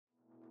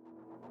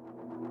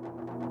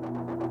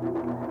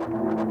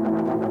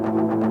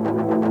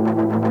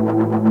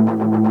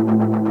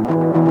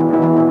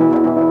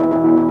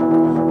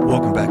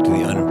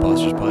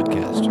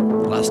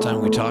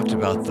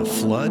about the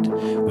flood.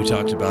 We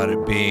talked about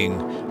it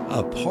being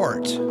a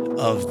part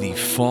of the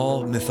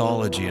fall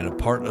mythology and a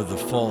part of the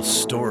fall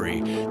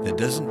story that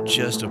doesn't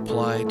just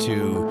apply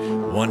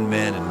to one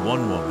man and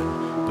one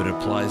woman, but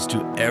applies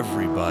to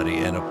everybody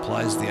and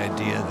applies the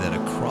idea that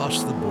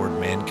across the board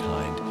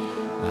mankind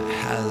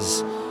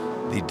has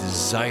the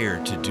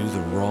desire to do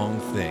the wrong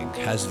thing,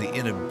 has the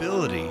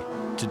inability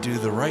to do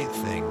the right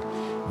thing,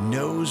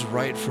 knows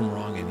right from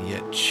wrong and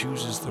yet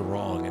chooses the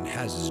wrong and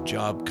has his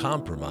job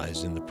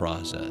compromised in the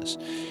process.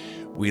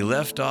 We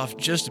left off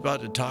just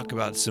about to talk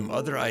about some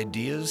other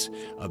ideas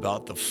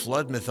about the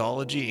flood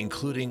mythology,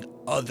 including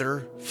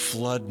other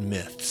flood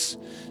myths.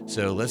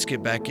 So let's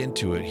get back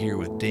into it here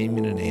with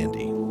Damien and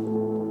Andy.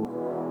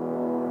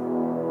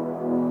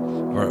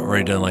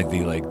 Already done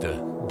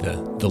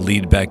the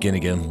lead back in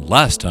again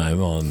last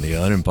time on the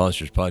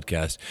Unimposters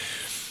podcast.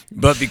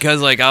 But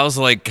because I was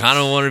kind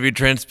of want to be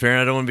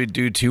transparent, I don't want to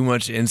do too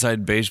much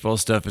inside baseball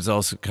stuff. It's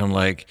also kind of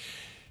like,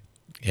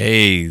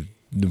 hey,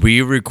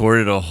 we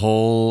recorded a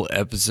whole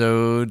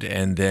episode,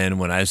 and then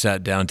when I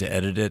sat down to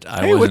edit it,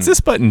 what's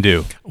this button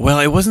do? Well,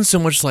 it wasn't so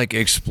much like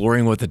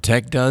exploring what the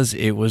tech does.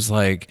 It was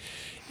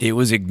it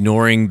was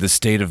ignoring the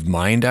state of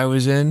mind I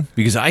was in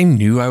because I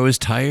knew I was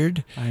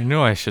tired. I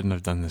knew I shouldn't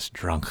have done this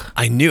drunk.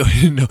 I knew,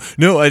 I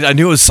knew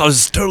I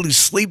was totally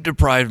sleep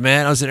deprived,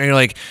 man. I was sitting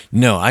there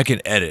no, I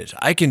can edit.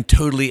 I can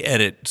totally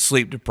edit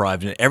sleep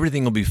deprived and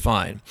everything will be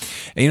fine.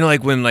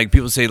 And when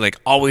people say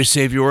always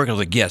save your work, I was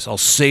like, yes, I'll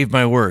save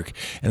my work.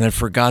 And I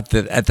forgot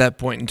that at that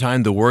point in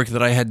time, the work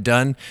that I had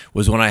done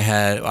was when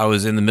I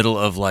was in the middle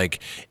of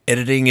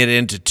editing it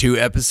into 2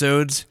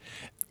 episodes.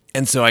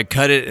 And so I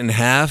cut it in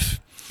half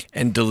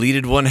and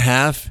deleted one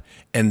half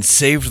and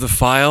saved the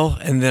file.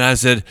 And then I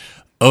said,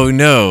 oh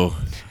no,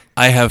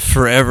 I have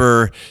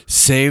forever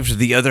saved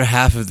the other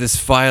half of this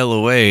file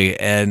away.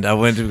 And I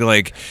went to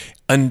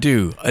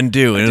undo. And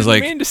it was I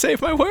didn't mean to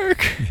save my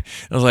work.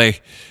 I was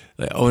like,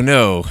 oh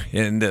no.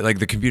 And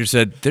the computer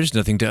said, there's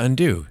nothing to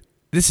undo.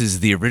 This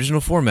is the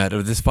original format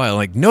of this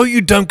file. No,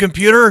 you dumb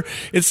computer.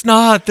 It's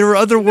not. There were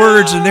other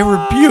words and they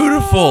were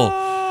beautiful.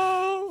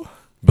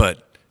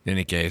 But in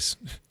any case,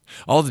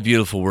 all the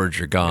beautiful words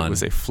are gone. It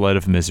was a flood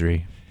of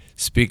misery.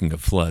 Speaking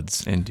of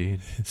floods. Indeed.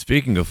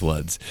 Speaking of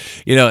floods.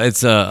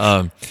 It's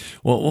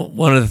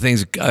one of the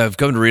things I've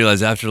come to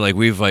realize after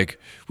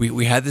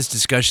we had this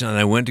discussion and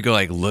I went to go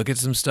look at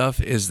some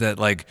stuff is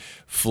that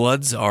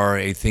floods are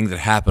a thing that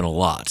happen a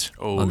lot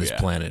on this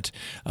planet.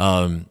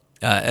 And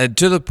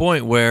to the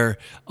point where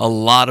a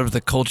lot of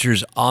the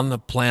cultures on the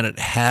planet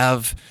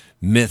have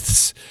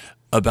myths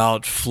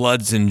about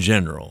floods in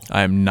general.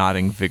 I am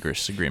nodding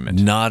vigorous agreement.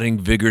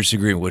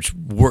 Which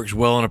works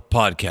well on a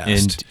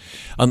podcast.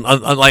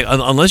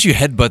 Unless you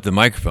headbutt the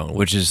microphone,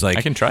 which is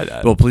I can try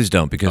that. Well, please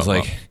don't, because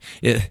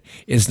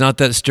it's not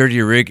that sturdy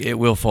a rig. It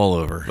will fall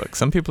over. Look,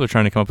 some people are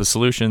trying to come up with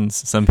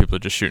solutions. Some people are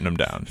just shooting them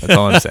down. That's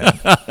all I'm saying.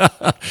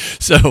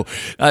 So,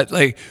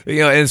 and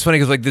it's funny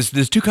because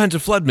there's 2 kinds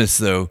of flood myths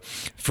though,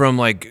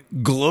 from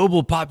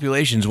global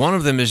populations. One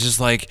of them is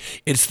just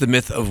it's the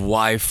myth of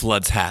why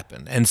floods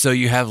happen, and so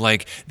you have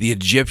the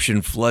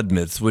Egyptian flood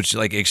myths, which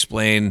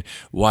explain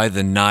why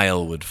the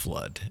Nile would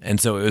flood. And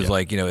so it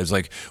was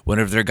it's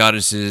whenever their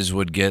goddesses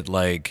would get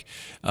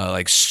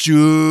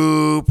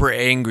super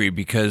angry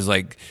because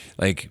the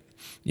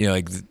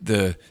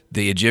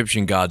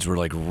Egyptian gods were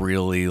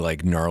really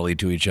gnarly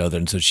to each other,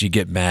 and so she'd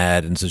get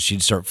mad, and so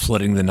she'd start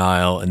flooding the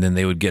Nile, and then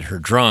they would get her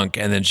drunk,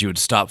 and then she would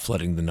stop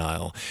flooding the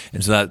Nile.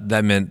 And so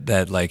that meant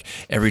that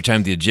every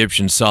time the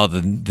Egyptians saw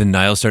the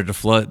Nile start to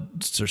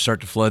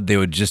flood, they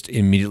would just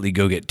immediately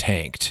go get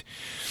tanked,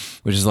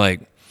 which is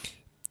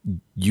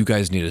you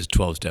guys need a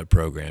 12-step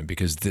program,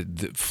 because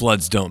the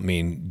floods don't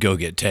mean go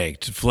get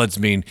tanked. Floods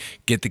mean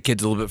get the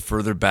kids a little bit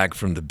further back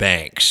from the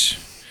banks.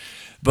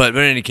 But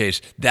in any case,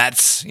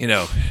 that's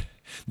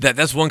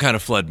that's one kind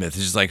of flood myth.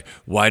 It's just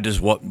why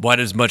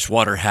does much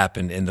water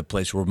happen in the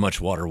place where much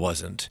water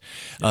wasn't?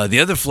 The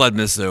other flood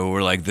myths though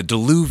were the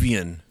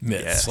diluvian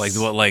myths,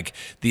 yes.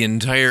 The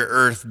entire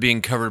earth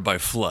being covered by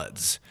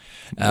floods.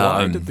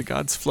 Why did the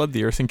gods flood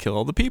the earth and kill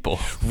all the people?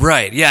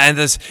 Right, yeah, and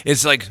it's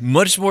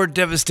much more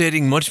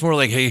devastating, much more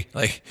hey,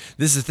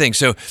 this is the thing.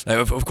 So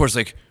of course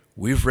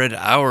we've read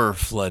our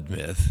flood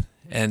myth.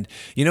 And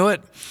you know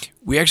what?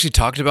 We actually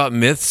talked about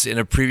myths in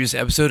a previous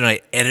episode, and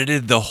I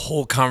edited the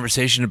whole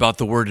conversation about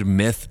the word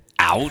myth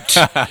out.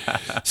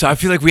 So I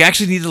feel we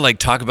actually need to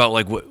talk about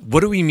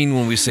what do we mean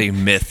when we say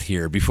myth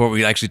here before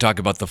we actually talk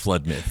about the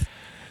flood myth.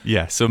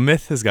 Yeah, so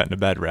myth has gotten a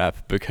bad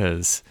rap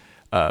because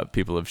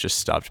people have just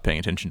stopped paying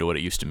attention to what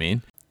it used to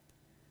mean.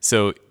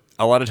 So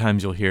a lot of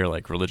times you'll hear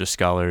religious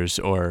scholars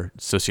or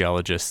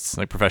sociologists,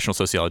 professional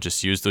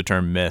sociologists, use the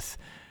term myth.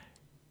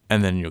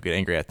 And then you'll get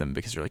angry at them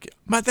because you're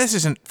but this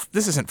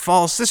isn't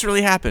false. This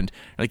really happened.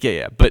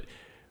 Yeah. But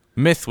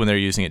myth, when they're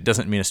using it,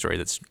 doesn't mean a story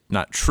that's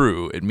not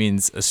true. It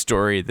means a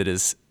story that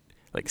is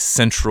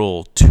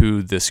central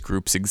to this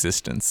group's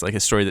existence, a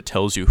story that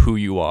tells you who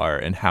you are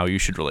and how you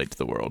should relate to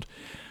the world.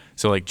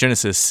 So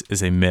Genesis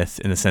is a myth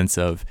in the sense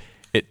of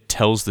it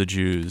tells the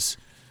Jews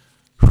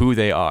who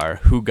they are,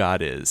 who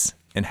God is,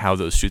 and how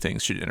those two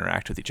things should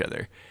interact with each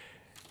other.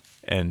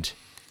 And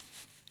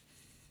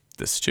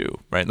this too,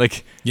 right?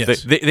 Like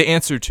Yes. the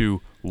answer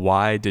to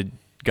why did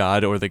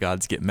God or the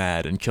gods get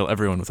mad and kill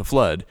everyone with a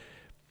flood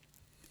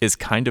is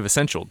kind of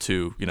essential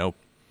to,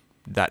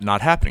 that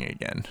not happening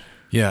again.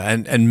 Yeah,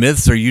 and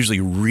myths are usually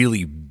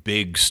really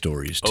big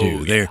stories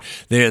too. Oh, yeah.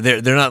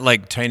 They're not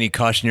like tiny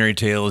cautionary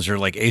tales or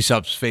like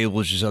Aesop's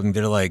fables or something.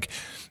 They're like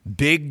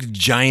big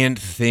giant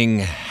thing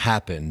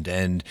happened,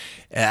 and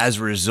as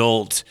a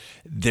result,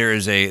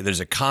 there's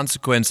a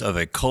consequence of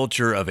a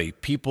culture, of a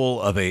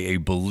people, of a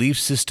belief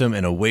system,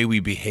 and a way we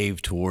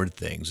behave toward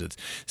things.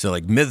 So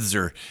like myths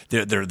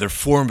they're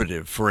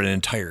formative for an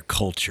entire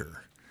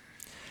culture.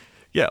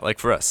 Yeah, like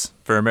for us,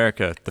 for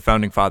America, the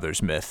Founding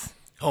Fathers myth.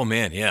 Oh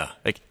man, yeah.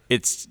 Like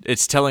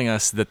it's telling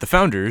us that the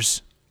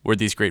founders were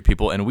these great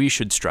people, and we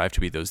should strive to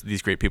be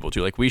these great people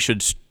too. Like we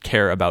should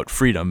care about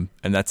freedom,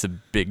 and that's a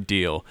big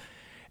deal.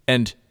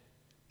 And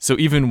so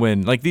even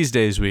when, like these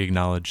days, we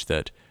acknowledge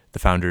that the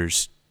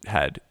founders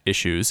had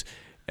issues,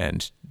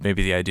 and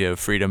maybe the idea of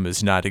freedom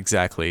is not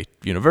exactly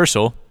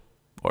universal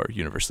or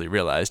universally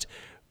realized,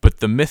 but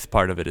the myth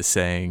part of it is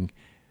saying,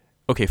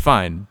 okay,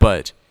 fine,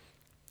 but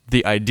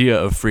the idea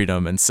of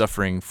freedom and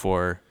suffering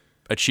for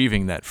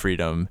achieving that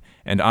freedom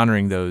and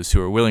honoring those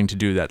who are willing to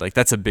do that, like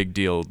that's a big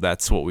deal.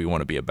 That's what we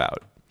want to be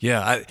about.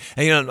 Yeah,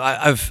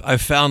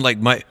 I've found like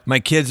my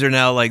kids are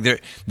now like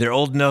they're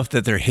old enough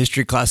that their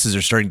history classes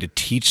are starting to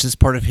teach this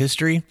part of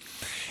history,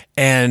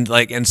 and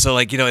so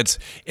it's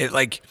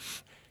like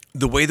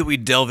the way that we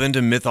delve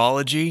into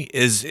mythology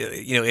is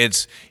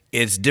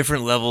it's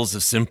different levels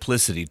of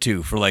simplicity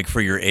too for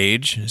your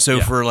age. So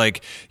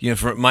Yeah.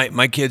 for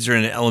my kids are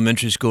in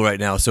elementary school right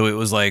now. So it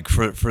was like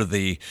for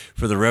the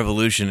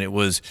revolution, it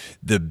was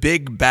the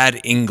big bad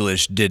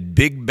English did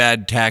big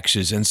bad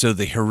taxes, and so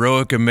the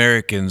heroic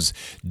Americans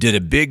did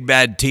a big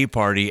bad tea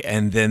party,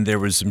 and then there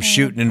was some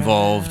shooting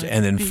involved,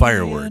 and then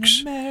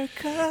fireworks.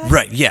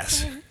 Right?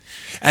 Yes.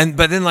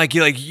 But then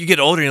you get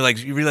older and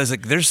you realize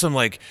there's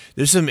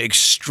some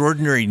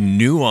extraordinary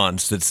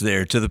nuance that's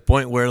there, to the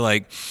point where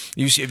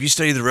if you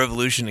study the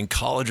revolution in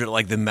college or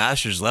at the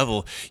master's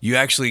level, you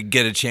actually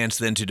get a chance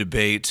then to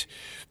debate,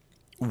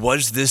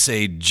 was this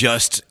a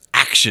just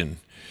action?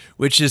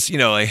 Which is,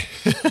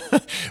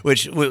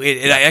 which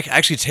it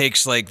actually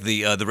takes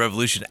the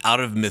revolution out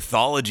of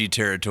mythology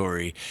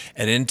territory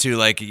and into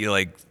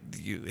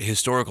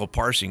historical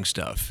parsing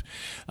stuff,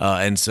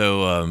 and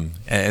so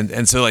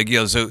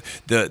so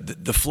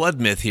the flood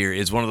myth here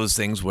is one of those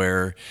things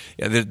where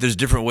there's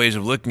different ways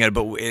of looking at it,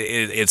 but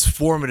it's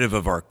formative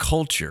of our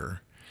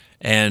culture.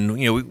 And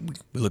we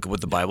look at what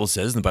the Bible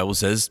says, and the Bible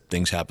says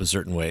things happen a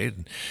certain way,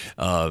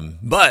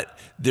 but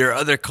there are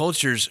other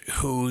cultures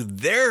who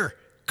their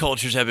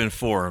cultures have been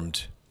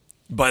formed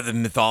by the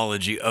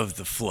mythology of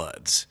the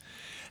floods.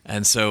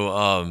 And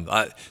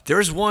so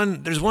there's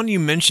one you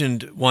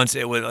mentioned once.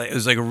 It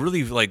was like a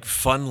really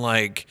fun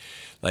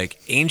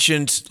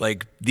ancient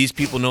these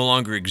people no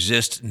longer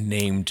exist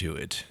name to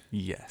it.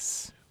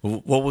 Yes.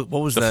 What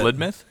was The that? flood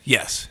myth?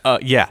 Yes.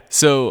 Yeah.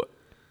 So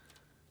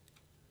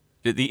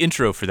the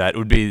intro for that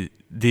would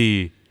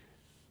be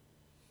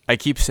I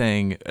keep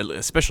saying,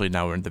 especially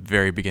now we're in the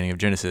very beginning of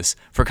Genesis,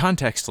 for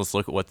context, let's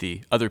look at what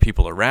the other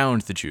people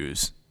around the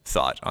Jews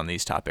thought on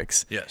these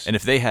topics. Yes. And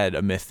if they had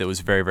a myth that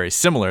was very, very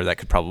similar, that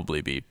could probably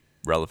be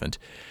relevant,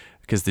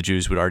 because the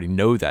Jews would already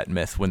know that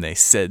myth when they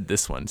said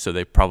this one. So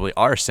they probably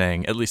are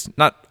saying, at least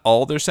not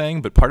all they're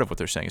saying, but part of what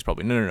they're saying is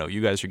probably, no,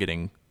 you guys are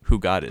getting who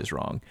God is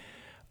wrong.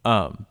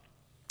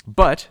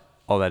 But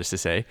all that is to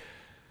say,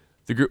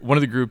 one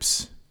of the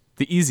groups,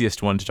 the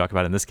easiest one to talk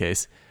about in this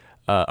case,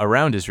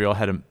 around Israel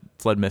had a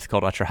flood myth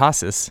called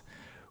Atrahasis,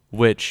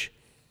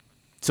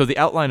 so the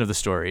outline of the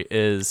story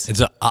is... It's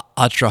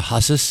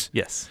Atrahasis?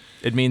 Yes.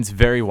 It means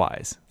very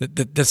wise.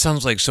 That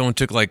sounds like someone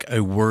took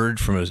a word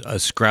from a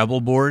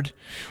Scrabble board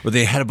where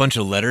they had a bunch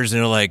of letters,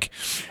 and they're like,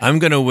 I'm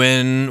going to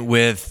win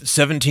with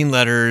 17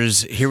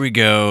 letters. Here we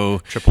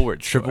go. Triple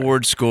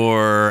word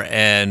score,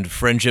 and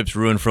friendships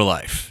ruined for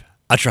life.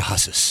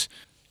 Atrahasis.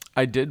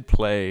 I did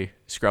play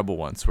Scrabble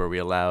once where we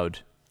allowed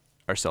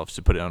ourselves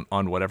to put it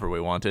on whatever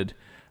we wanted,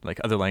 like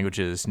other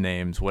languages,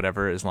 names,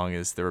 whatever, as long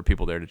as there were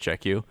people there to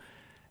check you.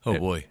 Oh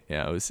boy.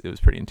 Yeah, it was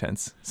pretty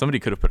intense. Somebody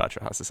could have put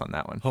Atrahasis on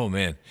that one. Oh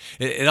man.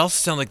 It also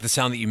sounds like the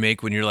sound that you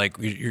make when you're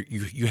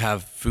you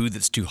have food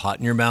that's too hot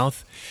in your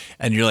mouth,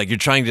 and you're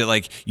trying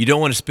to you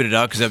don't want to spit it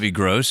out because that'd be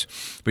gross,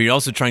 but you're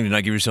also trying to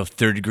not give yourself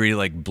third degree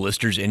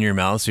blisters in your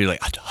mouth, so you're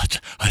hot.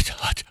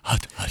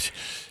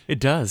 It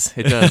does.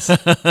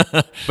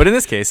 But in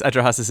this case,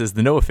 Atrahasis is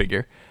the Noah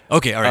figure.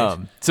 Okay, all right.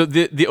 So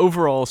the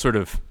overall sort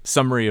of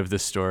summary of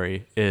this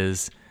story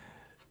is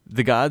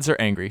the gods are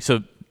angry.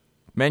 So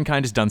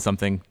mankind has done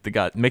something.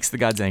 Makes the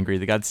gods angry.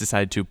 The gods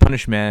decide to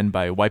punish man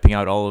by wiping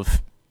out all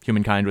of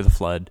humankind with a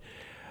flood.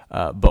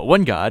 But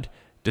one god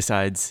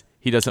decides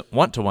he doesn't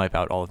want to wipe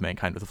out all of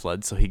mankind with a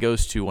flood, so he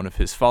goes to one of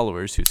his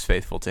followers who's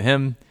faithful to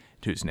him,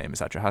 whose name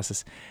is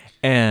Atrahasis,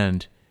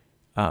 and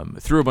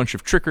through a bunch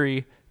of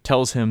trickery,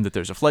 tells him that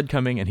there's a flood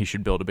coming and he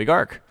should build a big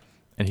ark.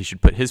 and he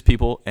should put his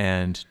people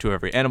and two of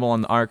every animal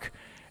on the ark,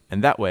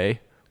 and that way,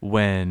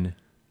 when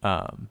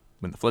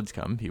the floods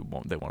come, they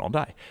won't all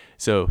die.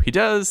 So he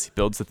does. He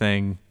builds the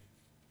thing.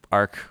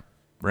 Ark,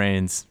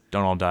 rains,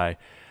 don't all die.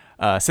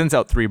 Sends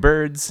out 3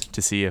 birds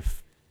to see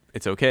if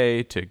it's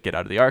okay to get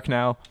out of the ark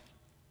now.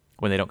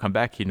 When they don't come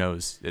back, he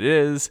knows it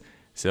is.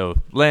 So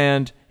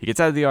land, he gets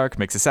out of the ark,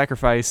 makes a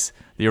sacrifice.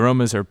 The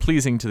aromas are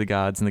pleasing to the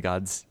gods, and the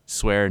gods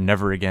swear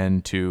never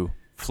again to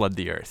flood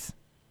the earth.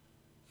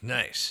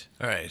 Nice.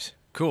 All right.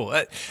 Cool.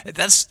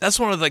 That's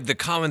one of the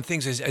common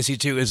things I see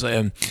too. Is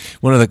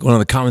one of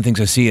the common things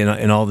I see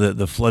in all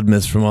the flood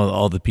myths from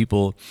all the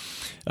people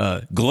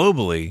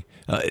globally,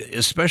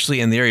 especially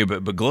in the area,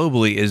 but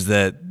globally, is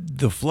that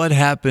the flood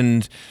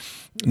happened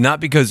not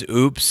because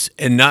oops,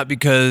 and not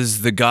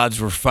because the gods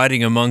were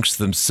fighting amongst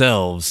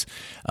themselves,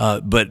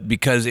 but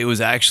because it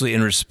was actually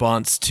in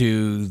response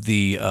to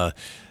the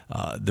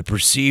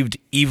perceived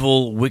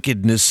evil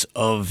wickedness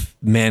of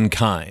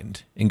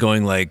mankind, and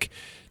going like,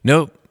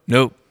 nope.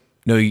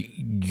 No,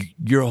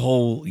 your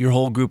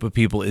whole group of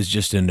people is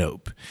just a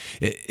nope,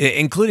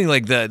 including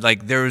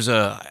there was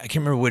I can't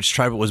remember which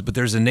tribe it was, but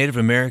there's a Native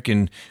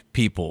American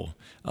people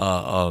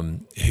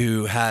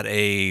who had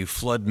a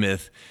flood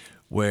myth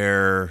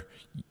where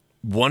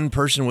one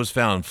person was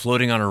found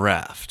floating on a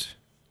raft,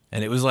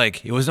 and it was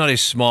not a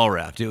small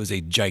raft, it was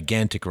a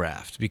gigantic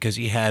raft because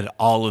he had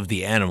all of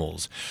the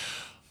animals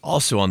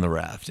also on the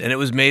raft, and it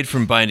was made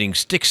from binding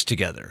sticks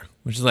together,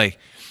 which is like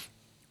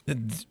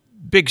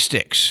big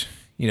sticks.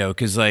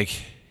 Because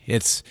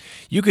it's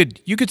you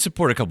could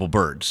support a couple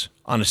birds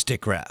on a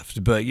stick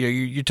raft, but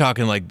you're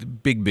talking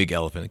like big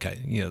elephant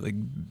kind, like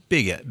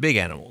big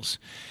animals,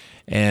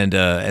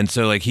 and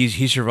so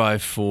he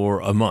survived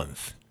for a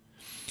month,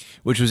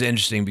 which was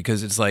interesting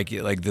because it's like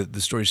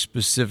the story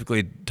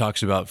specifically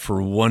talks about for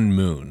one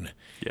moon,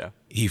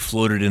 he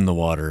floated in the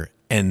water.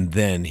 And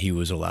then he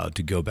was allowed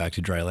to go back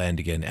to dry land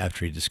again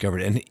after he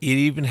discovered it. And it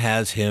even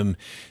has him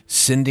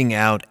sending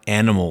out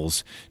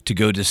animals to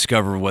go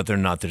discover whether or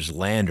not there's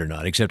land or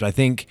not. Except I'm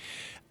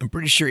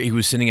pretty sure he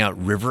was sending out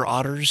river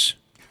otters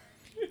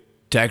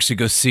to actually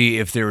go see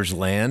if there was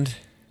land.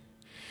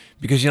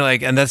 Because,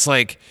 and that's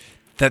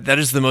that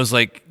is the most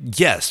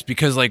yes,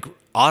 because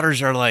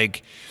otters are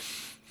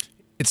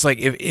it's like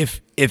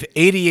if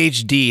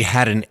ADHD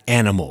had an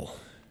animal,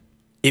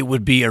 it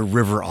would be a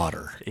river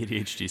otter.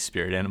 ADHD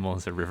spirit animal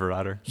is a river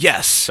otter?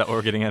 Yes. Is that what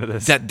we're getting out of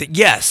this?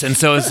 Yes. And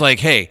so it's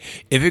hey,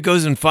 if it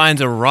goes and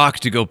finds a rock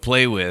to go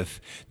play with,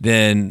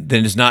 then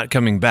it's not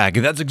coming back.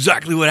 And that's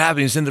exactly what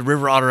happened. You send the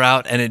river otter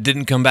out and it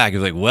didn't come back.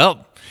 It's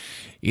well,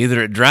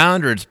 either it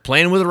drowned or it's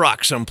playing with a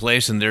rock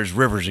someplace and there's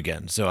rivers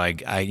again. So I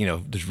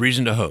there's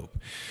reason to hope.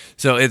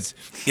 So it's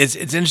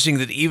interesting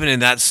that even in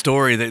that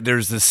story that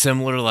there's this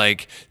similar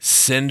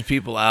send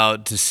people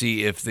out to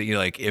see if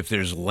if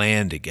there's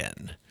land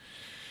again.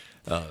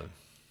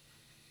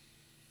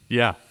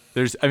 Yeah,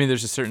 there's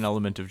a certain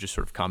element of just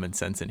sort of common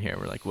sense in here.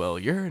 We're like, well,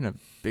 you're in a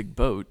big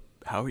boat.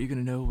 How are you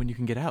going to know when you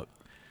can get out?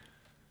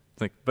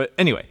 But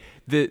anyway,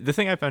 the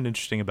thing I found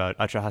interesting about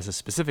Atrahasis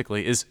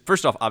specifically is,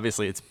 first off,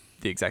 obviously it's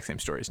the exact same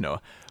story as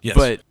Noah. Yes.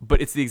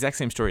 But it's the exact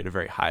same story at a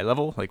very high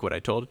level, like what I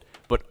told.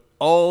 But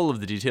all of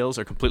the details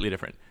are completely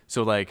different.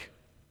 So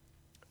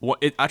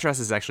Atrahasis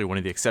is actually one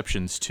of the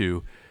exceptions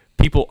to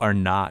people are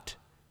not,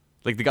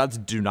 the gods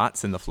do not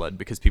send the flood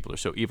because people are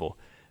so evil.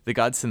 The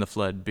gods send the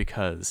flood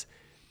because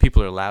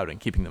people are loud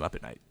and keeping them up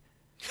at night.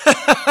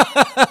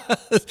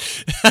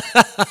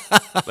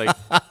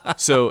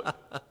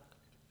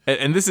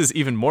 And this is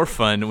even more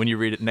fun when you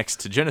read it next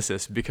to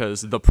Genesis,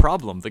 because the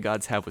problem the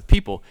gods have with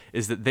people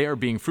is that they are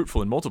being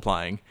fruitful and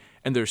multiplying,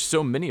 and there's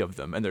so many of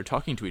them, and they're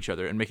talking to each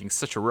other and making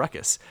such a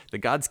ruckus, the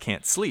gods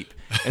can't sleep.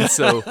 And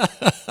so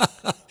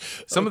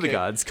some of the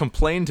gods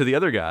complain to the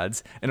other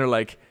gods and are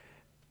like,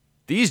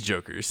 these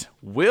jokers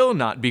will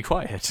not be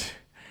quiet.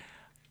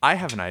 I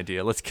have an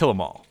idea, let's kill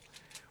them all.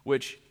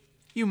 Which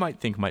you might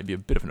think might be a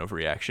bit of an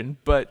overreaction,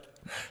 but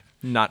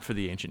not for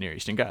the ancient Near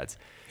Eastern gods.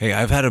 Hey,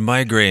 I've had a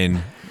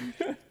migraine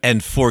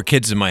and 4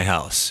 kids in my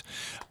house.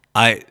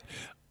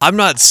 I'm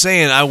not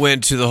saying I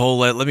went to the whole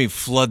let me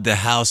flood the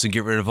house and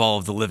get rid of all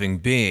of the living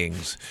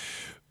beings,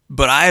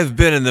 but I have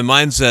been in the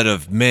mindset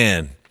of,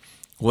 man,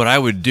 what I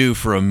would do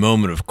for a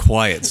moment of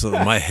quiet so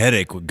that my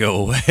headache would go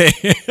away.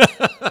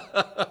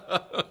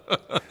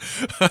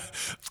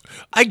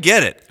 I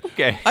get it.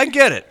 Okay. I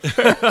get it.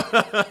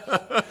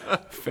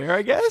 Fair,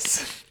 I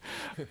guess.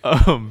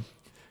 I'm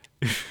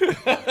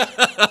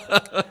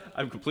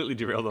completely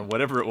derailed on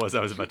whatever it was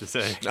I was about to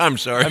say. I'm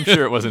sorry. I'm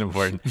sure it wasn't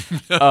important.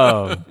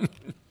 But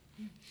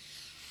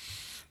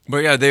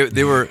yeah,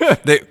 there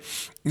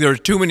were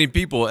too many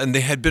people, and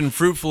they had been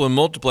fruitful and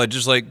multiplied,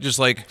 just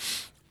like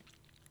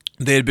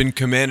they had been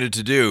commanded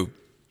to do,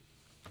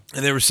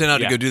 and they were sent out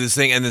to go do this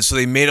thing, and then so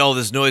they made all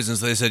this noise, and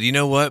so they said, you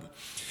know what?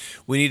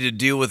 We need to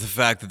deal with the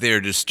fact that they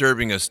are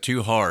disturbing us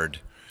too hard.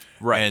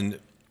 Right.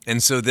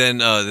 And so then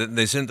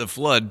they sent the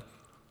flood,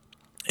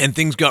 and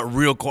things got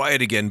real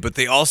quiet again. But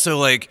they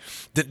also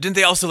didn't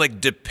they also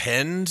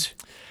depend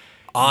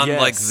on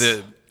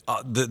yes.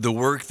 The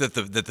work that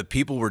the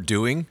people were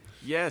doing.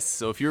 Yes.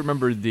 So if you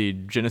remember the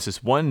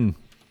Genesis 1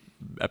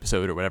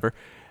 episode or whatever,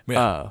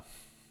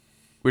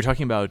 we're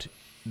talking about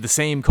the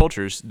same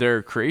cultures.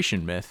 Their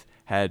creation myth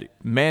had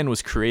man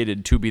was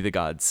created to be the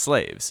gods'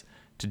 slaves,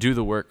 to do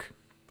the work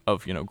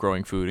of,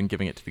 growing food and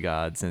giving it to the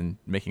gods and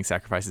making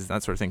sacrifices and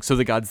that sort of thing. So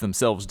the gods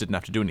themselves didn't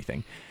have to do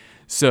anything.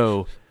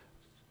 So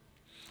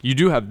you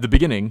do have the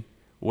beginning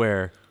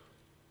where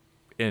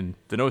in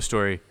the Noah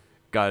story,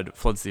 God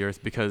floods the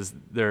earth because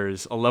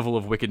there's a level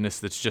of wickedness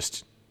that's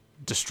just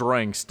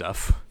destroying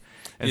stuff.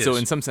 And so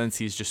in some sense,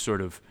 he's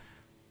sort of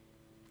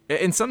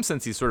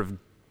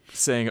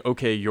saying,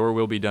 okay, your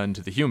will be done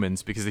to the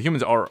humans, because the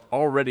humans are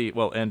already,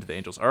 and the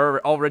angels are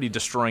already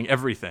destroying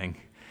everything.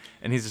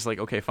 And he's just like,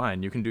 okay,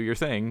 fine, you can do your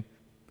thing,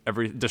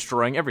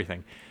 destroying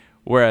everything.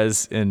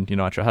 Whereas in,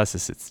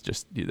 Atrahasis, it's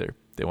just either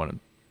they want a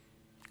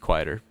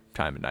quieter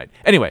time at night.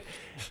 Anyway,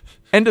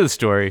 end of the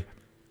story.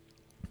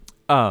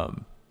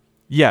 So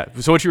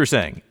what you were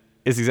saying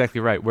is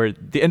exactly right, where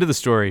at the end of the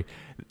story,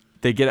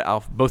 they get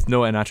off, both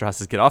Noah and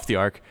Atrahasis get off the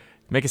ark,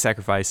 make a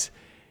sacrifice.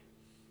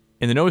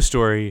 In the Noah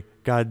story,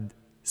 God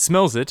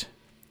smells it,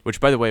 which,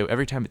 by the way,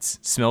 every time it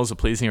smells a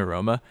pleasing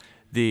aroma,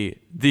 the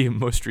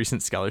most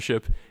recent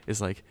scholarship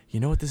is like, you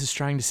know what this is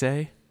trying to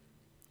say?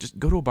 Just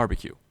go to a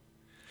barbecue.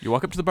 You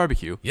walk up to the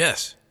barbecue.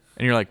 Yes.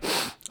 And you're like,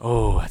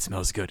 oh, that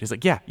smells good. He's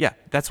like, yeah,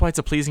 that's why it's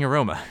a pleasing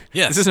aroma.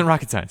 Yes. This isn't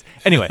rocket science.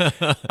 Anyway,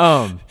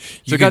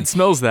 God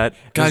smells that.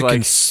 God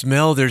can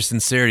smell their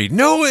sincerity.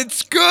 No,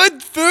 it's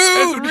good food.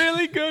 It's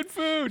really good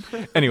food.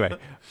 Anyway,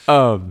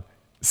 and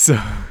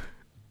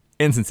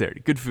sincerity.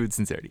 Good food,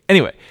 sincerity.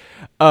 Anyway,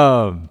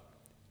 so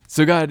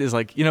God is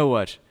like, you know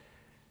what?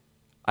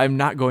 I'm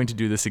not going to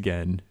do this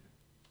again.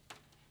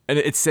 And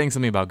it's saying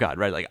something about God,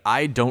 right? Like,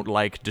 I don't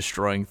like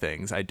destroying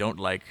things. I don't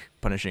like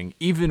punishing,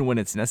 even when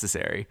it's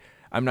necessary.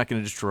 I'm not going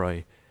to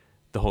destroy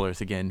the whole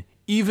earth again,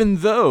 even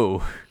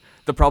though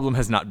the problem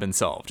has not been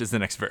solved, is the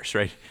next verse,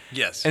 right?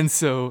 Yes. And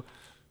so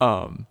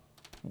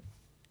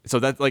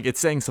that, like, it's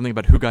saying something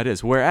about who God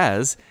is.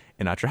 Whereas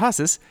in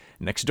Atrahasis,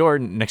 next door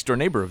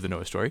neighbor of the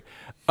Noah story,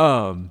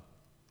 the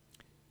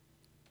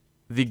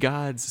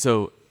gods,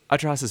 so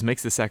Atrahasis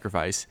makes this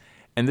sacrifice,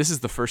 and this is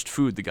the first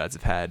food the gods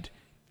have had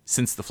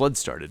since the flood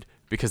started,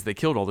 because they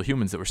killed all the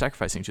humans that were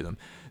sacrificing to them.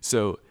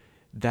 So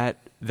that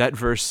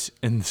verse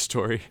in the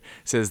story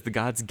says the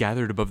gods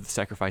gathered above the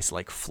sacrifice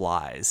like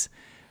flies.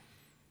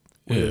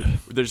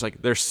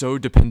 They're so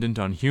dependent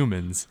on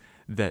humans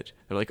that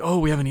they're like, oh,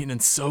 we haven't eaten in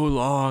so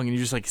long, and you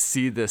just like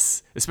see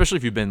this, especially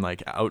if you've been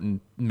like out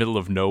in middle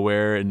of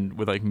nowhere and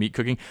with like meat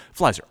cooking,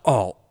 flies are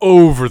all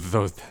over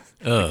those.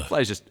 Like,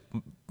 flies just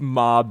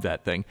mob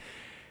that thing,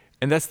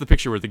 and that's the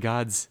picture where the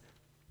gods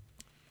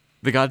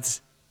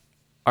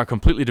are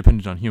completely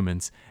dependent on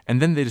humans, and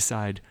then they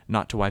decide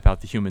not to wipe out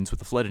the humans with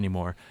the flood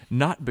anymore,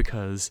 not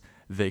because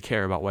they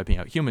care about wiping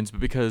out humans, but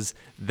because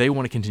they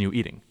want to continue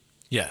eating.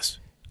 Yes.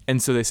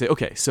 And so they say,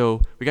 okay,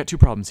 so we got two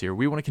problems here.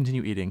 We want to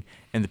continue eating,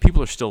 and the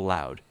people are still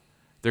loud.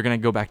 They're going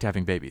to go back to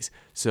having babies.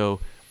 So,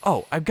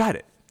 I've got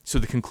it. So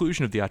the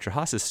conclusion of the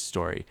Atrahasis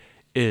story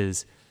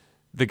is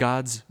the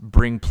gods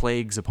bring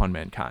plagues upon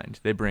mankind.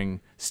 They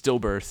bring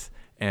stillbirth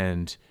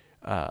and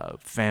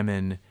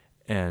famine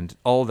and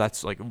all that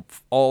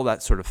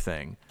sort of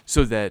thing,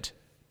 so that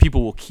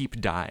people will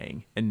keep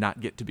dying and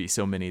not get to be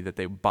so many that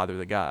they bother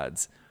the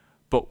gods,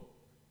 but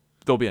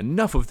there'll be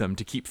enough of them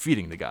to keep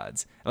feeding the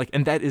gods.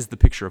 And that is the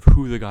picture of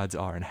who the gods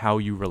are and how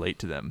you relate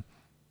to them.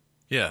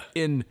 Yeah.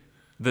 In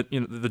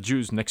the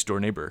Jews' next door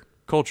neighbor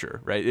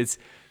culture, right? It's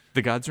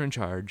the gods are in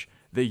charge.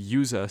 They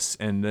use us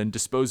and then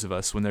dispose of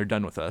us when they're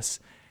done with us,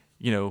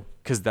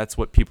 because that's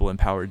what people in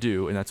power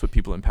do, and that's what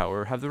people in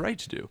power have the right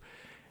to do.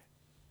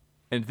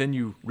 And then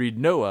you read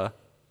Noah,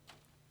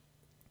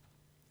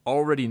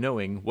 already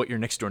knowing what your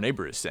next door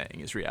neighbor is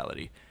saying is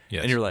reality.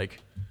 Yes. And you're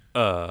like,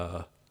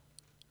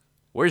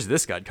 where's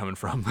this God coming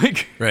from?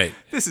 Like, right.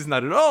 This is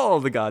not at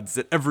all the gods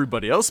that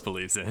everybody else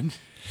believes in.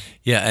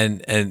 Yeah,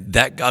 and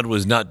that God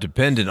was not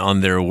dependent on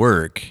their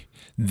work.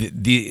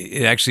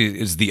 It actually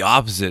is the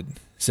opposite,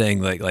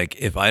 saying like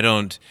if I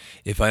don't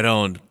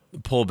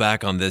pull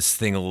back on this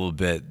thing a little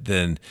bit,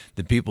 then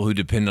the people who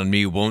depend on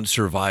me won't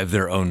survive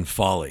their own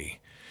folly.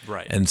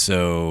 Right. And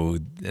so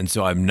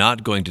I'm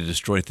not going to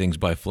destroy things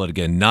by flood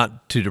again,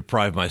 not to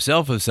deprive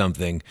myself of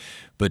something,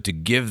 but to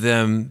give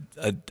them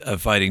a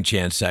fighting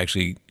chance to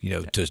actually,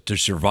 to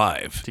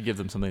survive. To give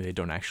them something they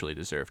don't actually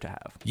deserve to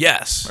have.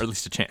 Yes. Or at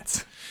least a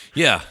chance.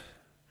 Yeah.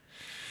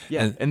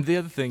 Yeah. And the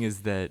other thing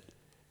is that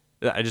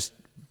I just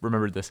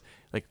remembered this.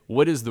 Like,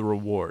 what is the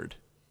reward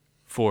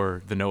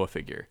for the Noah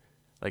figure?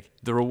 Like,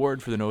 the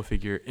reward for the Noah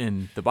figure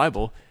in the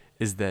Bible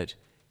is that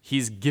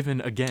he's given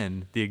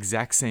again the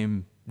exact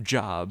same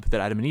job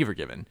that Adam and Eve are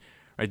given,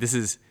 right? This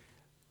is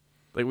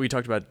like we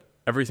talked about,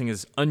 everything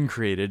is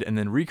uncreated and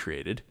then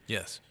recreated.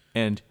 Yes.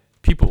 And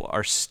people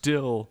are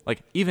still,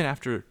 like, even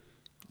after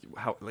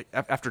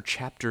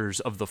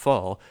chapters of the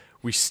fall,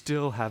 we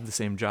still have the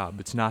same job.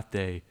 It's not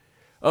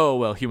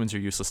humans are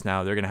useless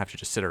now, they're going to have to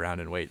just sit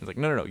around and wait. It's like,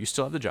 no, you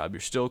still have the job.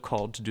 You're still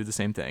called to do the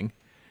same thing.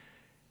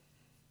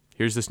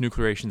 here's this new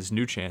creation, this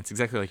new chance,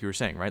 exactly like you were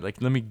saying, right?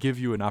 Like, let me give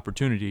you an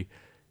opportunity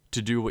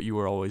to do what you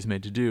were always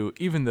made to do,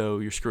 even though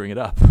you're screwing it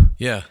up.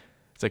 Yeah.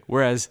 It's like,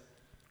 whereas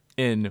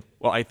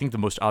I think the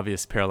most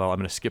obvious parallel, I'm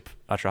going to skip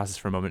Atrahasis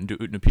for a moment and do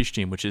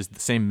Utnapishtim, which is the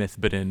same myth,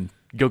 but in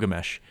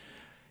Gilgamesh.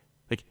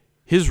 Like,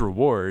 his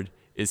reward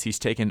is he's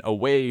taken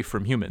away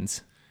from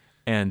humans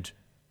and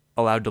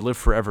allowed to live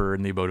forever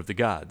in the abode of the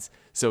gods.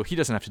 So he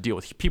doesn't have to deal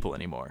with people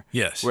anymore.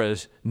 Yes.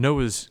 Whereas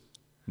Noah's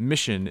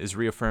mission is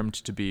reaffirmed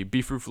to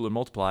be fruitful and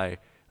multiply,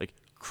 like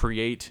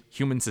create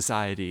human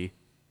society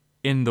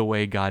in the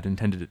way God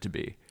intended it to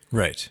be.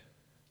 Right.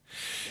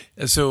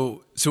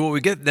 So what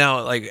we get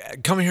now,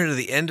 like coming here to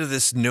the end of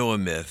this Noah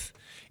myth,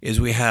 is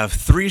we have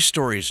three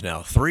stories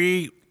now,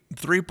 three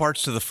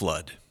parts to the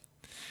flood.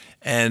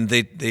 And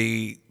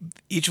they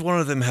each one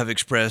of them have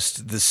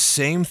expressed the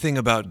same thing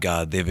about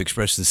God. They've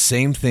expressed the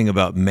same thing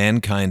about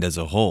mankind as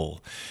a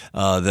whole.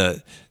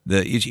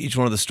 Each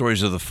one of the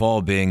stories of the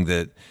fall being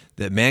that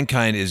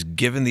mankind is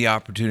given the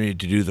opportunity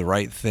to do the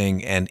right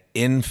thing, and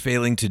in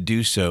failing to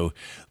do so,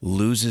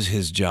 loses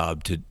his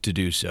job to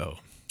do so.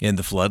 In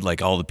the flood,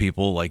 like all the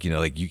people, like you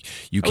I can't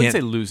wouldn't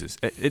say loses.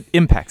 It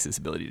impacts his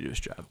ability to do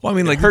his job. Well, I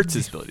mean, it like hurts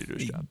his ability to do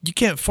his job. You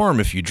can't farm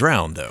if you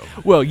drown, though.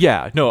 Well,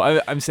 yeah, no,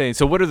 I'm saying.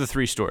 So, what are the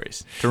three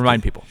stories to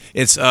remind people?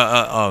 It's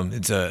kind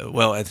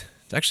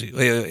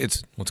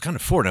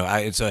of four now.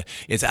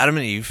 It's Adam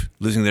and Eve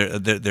losing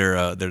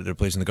their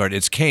place in the garden.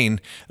 It's Cain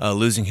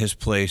losing his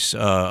place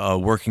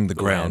working the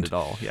ground. Land at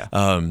all, yeah.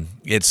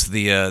 It's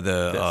the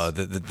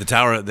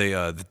tower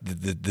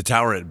the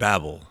tower at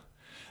Babel.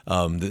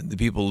 The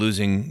people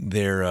losing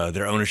their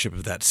ownership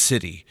of that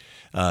city,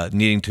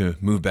 needing to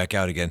move back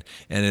out again,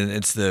 and then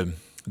it's the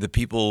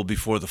people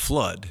before the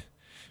flood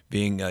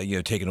being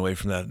taken away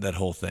from that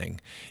whole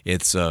thing.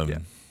 It's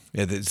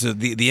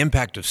the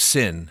impact of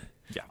sin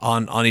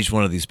on each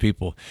one of these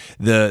people.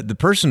 The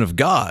person of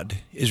God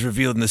is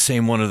revealed in the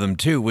same one of them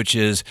too, which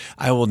is,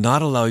 I will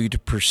not allow you to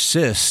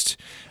persist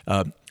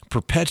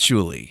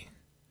perpetually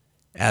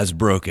as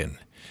broken.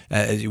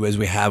 As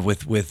we have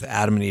with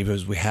Adam and Eve,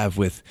 as we have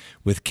with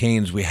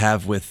Cain, as we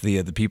have with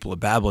the people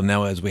of Babel,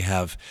 now as we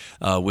have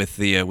with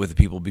the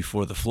people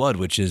before the flood,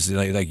 which is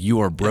like you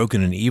are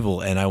broken and evil,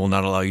 and I will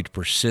not allow you to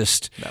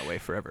persist that way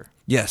forever.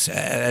 Yes,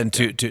 and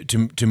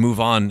to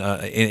move on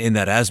in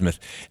that azimuth.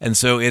 And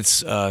so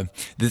it's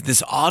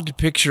this odd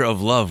picture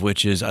of love,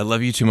 which is, I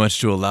love you too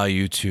much to allow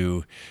you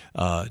to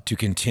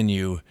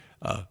continue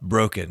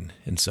broken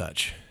and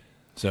such.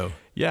 So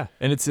yeah,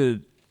 and it's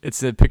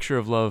a picture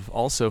of love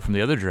also from the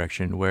other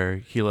direction, where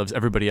he loves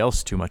everybody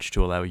else too much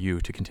to allow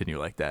you to continue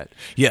like that.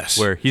 Yes.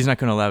 Where he's not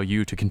going to allow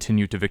you to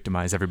continue to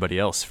victimize everybody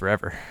else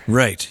forever.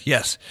 Right.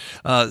 Yes.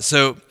 I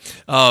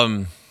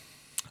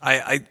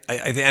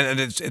and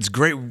it's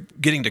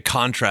great getting to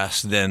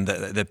contrast then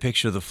the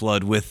picture of the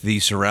flood with the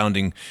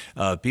surrounding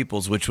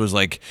peoples, which was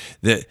like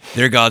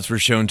their gods were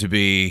shown to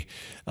be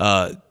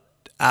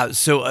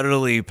so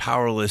utterly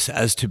powerless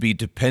as to be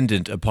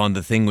dependent upon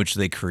the thing which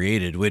they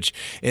created, which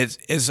is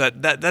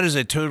that is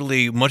a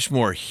totally much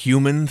more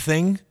human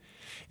thing.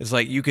 It's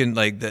like you can,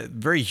 like, the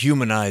very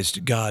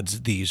humanized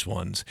gods, these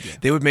ones. Yeah.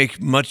 They would make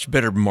much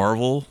better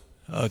Marvel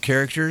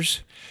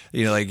characters.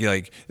 Like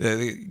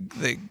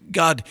the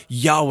God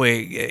Yahweh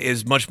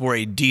is much more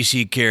a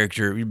DC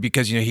character,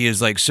 because he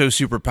is like so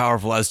super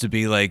powerful as to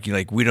be like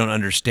we don't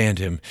understand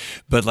him.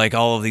 But like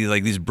all of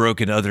these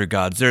broken other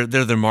gods, they're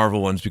the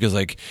Marvel ones, because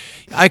like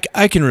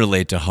I can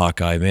relate to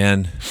Hawkeye,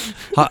 man.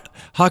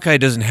 Hawkeye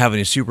doesn't have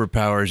any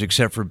superpowers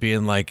except for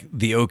being like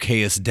the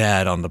okayest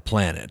dad on the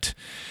planet.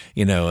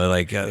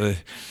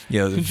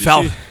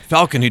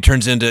 Falcon, who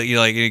turns into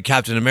like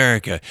Captain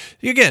America.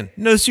 Again,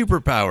 no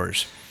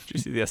superpowers. Did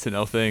you see the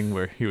SNL thing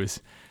where he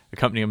was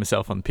accompanying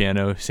himself on the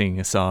piano singing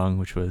a song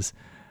which was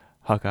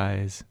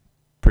Hawkeye's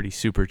pretty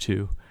super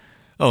too?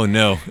 Oh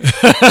no.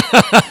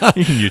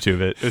 You can YouTube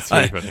it. It's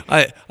very funny.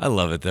 I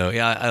love it though.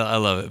 Yeah, I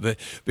love it.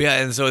 But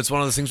yeah, and so it's one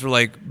of those things where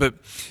like, but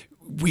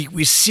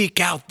we seek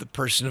out the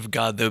person of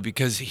God though,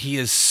 because he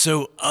is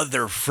so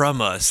other from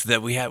us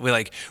that we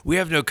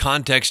have no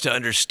context to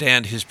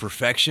understand his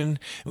perfection.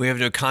 We have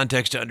no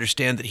context to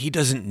understand that he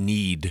doesn't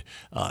need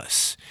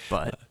us.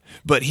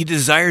 But he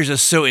desires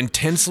us so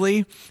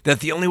intensely that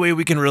the only way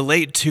we can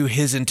relate to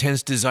his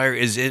intense desire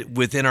is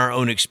within our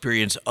own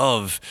experience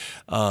of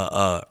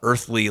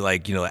earthly,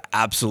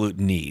 absolute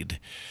need.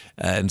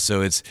 And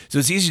so it's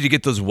easy to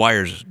get those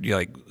wires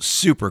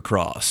super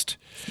crossed.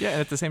 Yeah,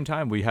 and at the same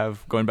time, we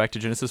have, going back to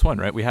Genesis 1,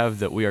 right? We have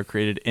that we are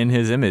created in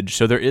his image.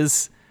 So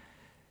there's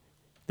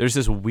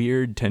this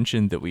weird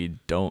tension that we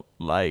don't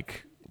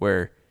like,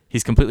 where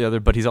he's completely other,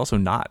 but he's also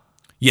not.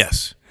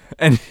 Yes.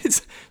 And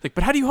it's like,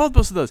 but how do you hold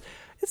both of those?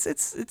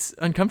 It's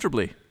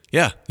uncomfortably.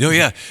 Yeah. Oh,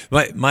 yeah.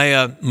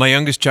 My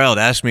youngest child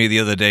asked me the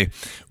other day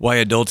why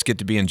adults get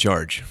to be in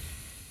charge.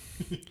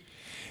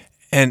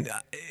 And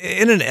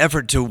in an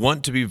effort to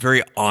want to be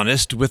very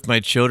honest with my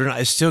children,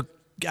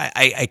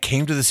 I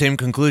came to the same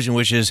conclusion,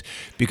 which is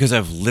because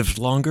I've lived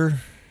longer.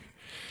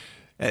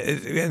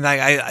 And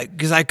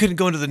because I couldn't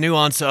go into the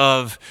nuance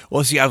of,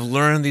 well, see, I've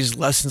learned these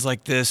lessons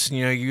like this.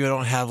 You know, you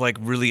don't have like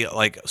really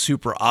like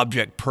super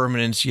object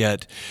permanence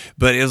yet.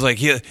 But it was like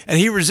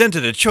he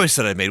resented a choice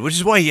that I made, which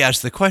is why he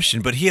asked the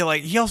question. But he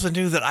also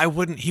knew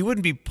that he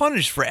wouldn't be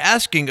punished for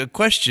asking a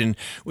question,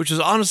 which was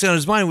honestly on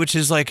his mind, which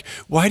is like,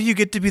 why do you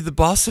get to be the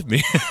boss of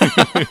me?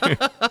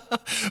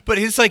 But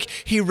it's like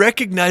he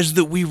recognized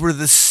that we were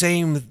the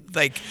same,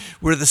 like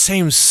we're the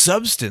same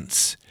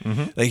substance.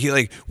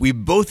 Like we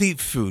both eat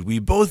food, we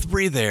both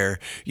breathe air.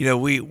 You know,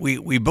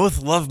 we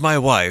both love my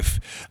wife,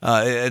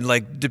 and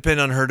like depend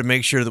on her to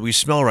make sure that we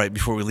smell right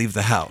before we leave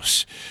the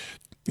house.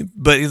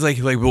 But he's like,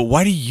 well,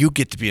 why do you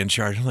get to be in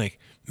charge? I'm like,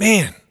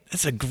 man,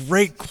 that's a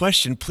great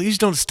question. Please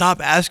don't stop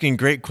asking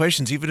great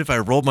questions, even if I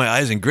roll my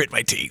eyes and grit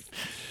my teeth.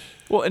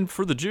 Well, and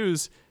for the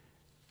Jews,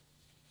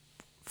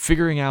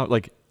 figuring out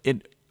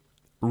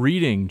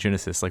reading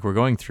Genesis like we're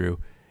going through,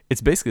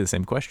 it's basically the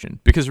same question.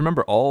 Because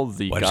remember, all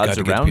the gods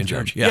around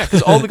them,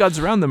 because all the gods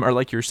around them are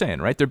like you're saying,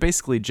 right? They're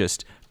basically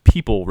just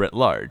people writ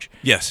large.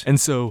 Yes. And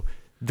so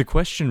the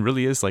question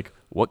really is like,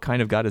 what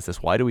kind of God is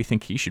this? Why do we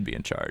think he should be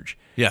in charge?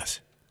 Yes.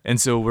 And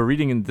so we're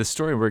reading in this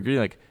story, and we're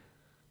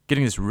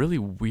getting this really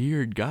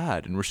weird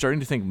God, and we're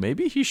starting to think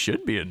maybe he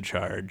should be in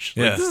charge.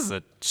 Like, this is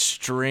a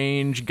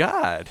strange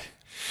God.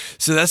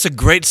 So that's a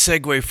great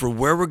segue for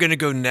where we're going to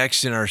go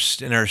next in our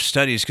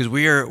studies, because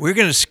we're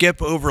going to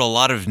skip over a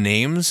lot of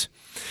names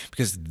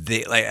because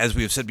they, like as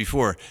we have said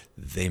before,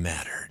 they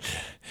mattered.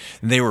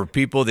 And they were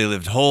people. They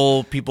lived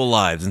whole people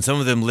lives, and some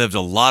of them lived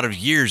a lot of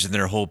years in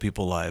their whole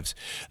people lives,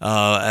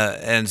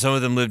 and some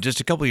of them lived just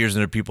a couple years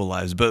in their people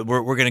lives. But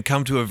we're going to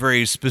come to a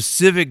very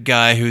specific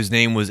guy whose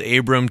name was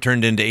Abram,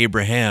 turned into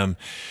Abraham.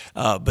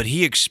 But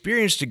he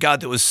experienced a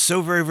God that was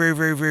so very, very,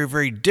 very, very,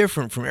 very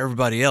different from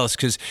everybody else.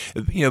 Because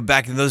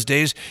back in those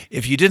days,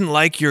 if you didn't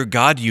like your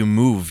God, you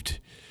moved.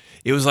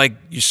 It was like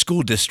your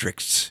school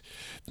districts.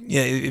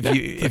 Yeah,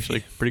 if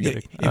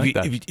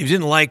you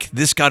didn't like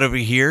this God over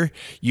here,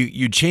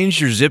 you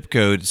changed your zip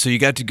code, so you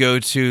got to go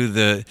to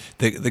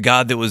the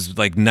God that was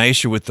like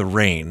nicer with the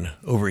rain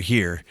over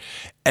here,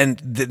 and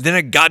then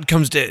a God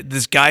comes to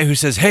this guy who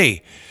says,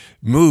 "Hey,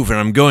 move, and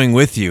I'm going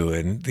with you,"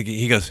 and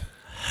he goes,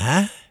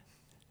 "Huh?"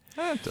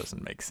 That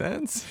doesn't make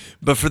sense.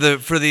 But for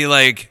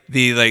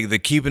the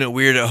keeping it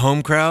weird at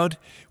home crowd,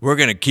 we're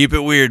gonna keep it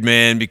weird,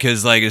 man,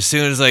 because like as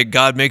soon as like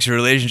God makes a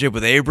relationship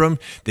with Abram,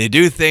 they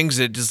do things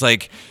that just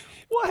like,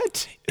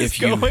 what is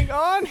going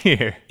on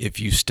here? If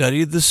you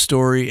studied the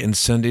story in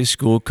Sunday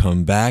school,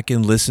 come back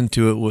and listen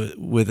to it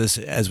with us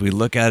as we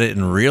look at it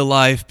in real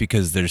life,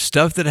 because there's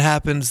stuff that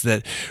happens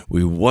that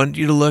we want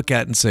you to look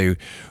at and say,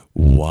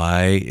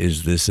 why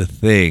is this a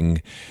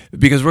thing?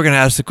 Because we're going to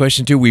ask the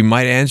question too. We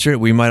might answer it.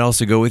 We might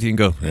also go with you and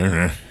go,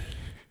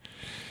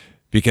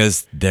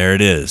 because there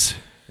it is.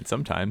 And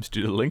sometimes,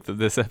 due to the length of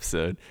this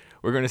episode,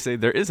 we're going to say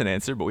there is an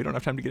answer, but we don't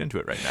have time to get into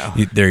it right now.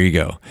 There you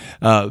go.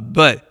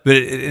 But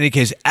in any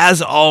case,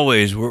 as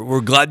always, we're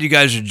glad you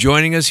guys are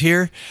joining us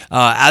here.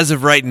 As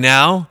of right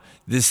now,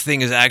 this thing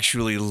is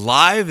actually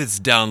live. It's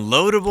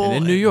downloadable. And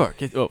in New York.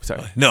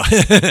 Sorry. No.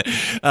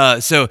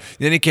 So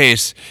in any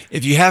case,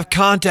 if you have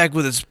contact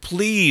with us,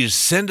 please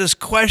send us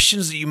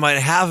questions that you might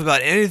have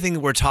about anything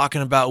that we're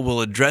talking about.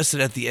 We'll address it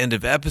at the end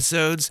of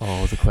episodes.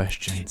 All the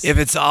questions. If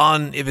it's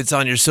on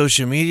your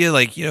social media,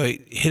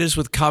 hit us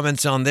with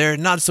comments on there.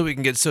 Not so we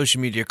can get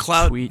social media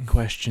clout. Tweet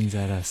questions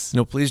at us.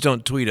 No, please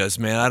don't tweet us,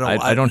 man.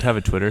 I don't have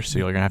a Twitter, so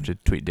you're going to have to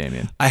tweet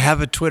Damien. I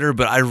have a Twitter,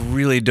 but I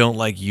really don't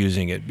like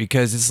using it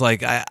because it's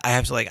like I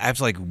have to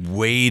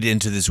wade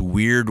into this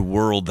weird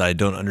world that I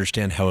don't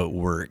understand how it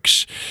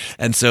works.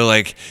 And so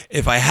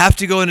if I have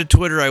to go into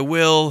Twitter, I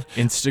will.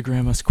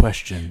 Instagram us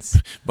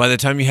questions. By the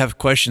time you have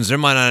questions, there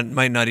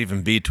might not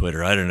even be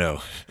Twitter. I don't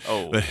know.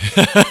 Oh.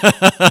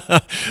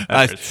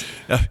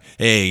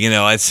 Hey,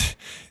 it's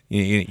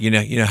you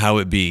know how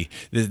it be.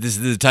 This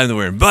is the time that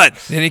we're in. But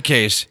in any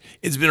case,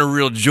 it's been a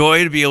real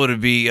joy to be able to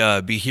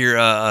be here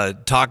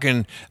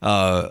talking,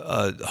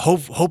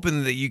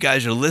 hoping that you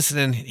guys are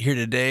listening here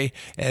today.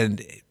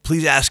 And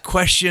please ask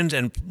questions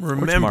and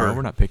remember, tomorrow,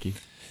 we're not picky.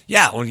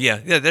 Yeah, well, yeah.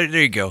 There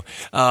you go.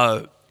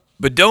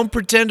 But don't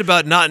pretend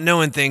about not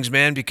knowing things,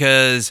 man,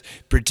 because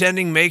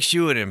pretending makes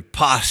you an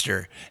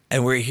imposter.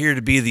 And we're here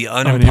to be the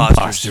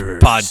Unimposters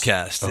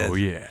podcast. Oh,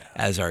 yeah.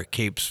 As our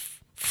capes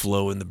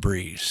flow in the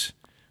breeze.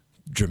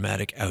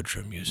 Dramatic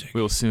outro music.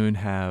 We'll soon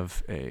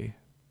have a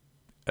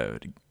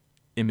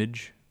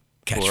image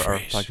for our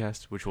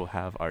podcast, which will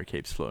have our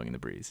capes flowing in the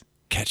breeze.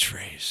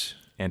 Catchphrase.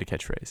 And a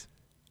catchphrase.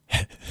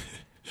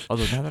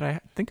 Although now that I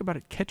think about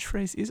it,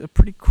 catchphrase is a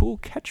pretty cool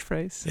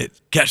catchphrase.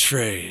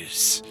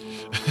 Catchphrase.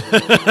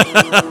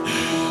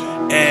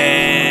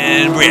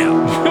 And we're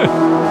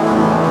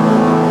out.